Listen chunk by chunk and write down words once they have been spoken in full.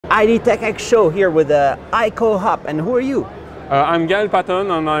IDTechX show here with Icohup. And who are you? I'm Gael Patton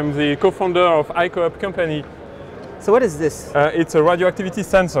and I'm the co-founder of Icohup company. So what is this? It's a radioactivity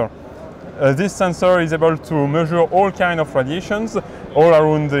sensor. This sensor is able to measure all kinds of radiations all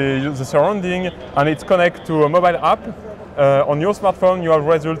around the surrounding, and it's connected to a mobile app. On your smartphone you have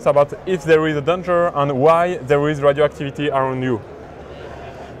results about if there is a danger and why there is radioactivity around you.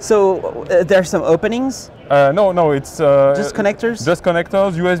 So there are some openings? No, it's just connectors? Just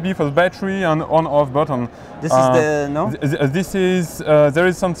connectors, USB for the battery and on-off button. This is the, no? This is, there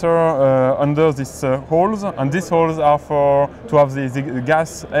is sensor under these holes, and these holes are to have the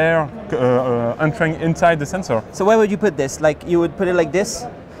gas air entering inside the sensor. So where would you put this? Like you would put it like this?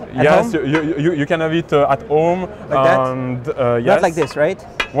 Yes, you can have it at home. Like and, that? Yes. Not like this, right?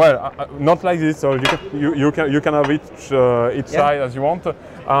 Well, not like this. So you can have it each side as you want.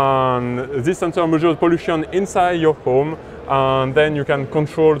 And this sensor measures pollution inside your home, and then you can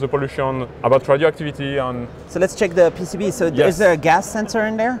control the pollution about radioactivity. And so let's check the PCB. So yes. Is there a gas sensor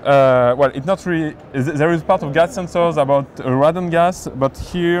in there? Well, it's not really. There is part of gas sensors about radon gas, but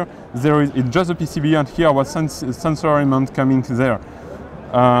here it's just a PCB, and here our sensor element coming there.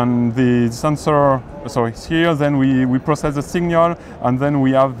 And the sensor, so it's here, then we process the signal, and then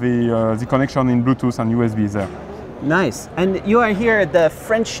we have the connection in Bluetooth and USB there. Nice. And you are here at the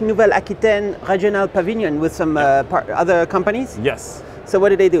French Nouvelle-Aquitaine Regional Pavilion with some other companies? Yes. So what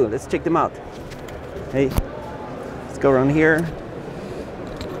do they do? Let's check them out. Hey, let's go around here.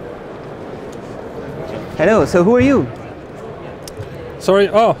 Hello, so who are you? Sorry,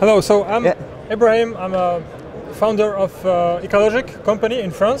 hello. So I'm Ibrahim. I'm a founder of Ikalogic company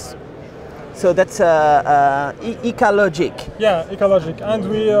in France. So that's Ikalogic. Yeah, Ikalogic. And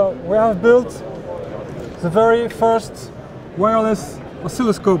we have built the very first wireless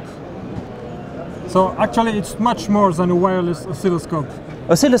oscilloscope. So actually it's much more than a wireless oscilloscope.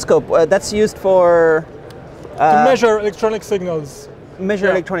 Oscilloscope, that's used for? To measure electronic signals.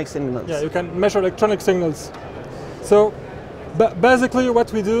 Measure electronic signals. Yeah, you can measure electronic signals. So basically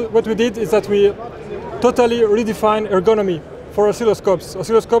what we did is that we totally redefine ergonomy for oscilloscopes.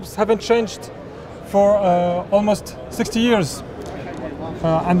 Oscilloscopes haven't changed for almost 60 years.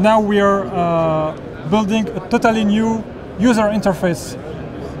 And now we are building a totally new user interface.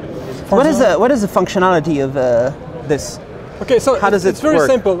 What is the functionality of this? Okay, so how does it work? It's very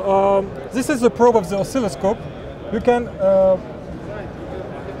simple. This is the probe of the oscilloscope. You can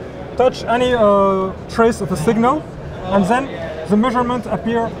touch any trace of a signal, and then the measurement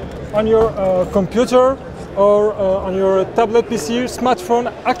appear on your computer or on your tablet PC,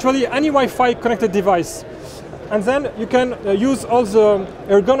 smartphone, actually any Wi-Fi connected device. And then you can use all the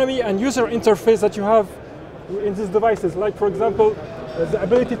ergonomy and user interface that you have in these devices. Like for example, the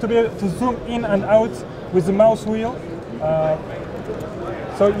ability to be able to zoom in and out with the mouse wheel.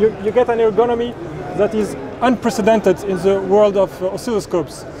 So you get an ergonomy that is unprecedented in the world of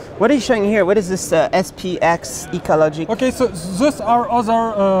oscilloscopes. What are you showing here? What is this SPX Ikalogic? Okay, so those are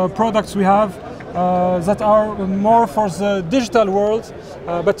other products we have that are more for the digital world.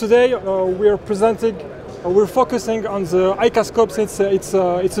 But today we're focusing on the Icohup since it's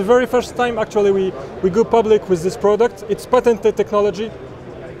the very first time actually we go public with this product. It's patented technology.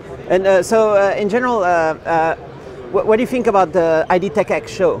 And so in general, what do you think about the IDTechX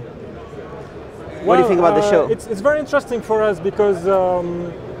show? What do you think about the show? It's very interesting for us because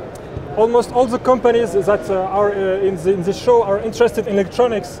almost all the companies that are in this show are interested in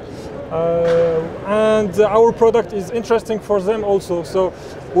electronics. And our product is interesting for them also. So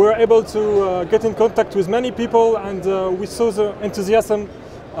we're able to get in contact with many people, and we saw the enthusiasm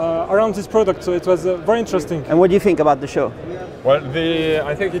around this product. So it was very interesting. And what do you think about the show? Well,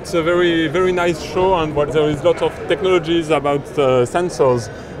 I think it's a very nice show, and there is lots of technologies about sensors.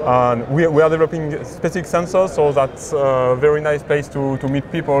 And we are developing specific sensors, so that's a very nice place to meet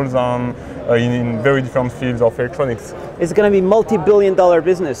people in very different fields of electronics. It's going to be multi-billion-dollar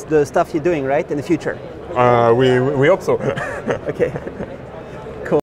business, the stuff you're doing, right, in the future? We hope so. Okay.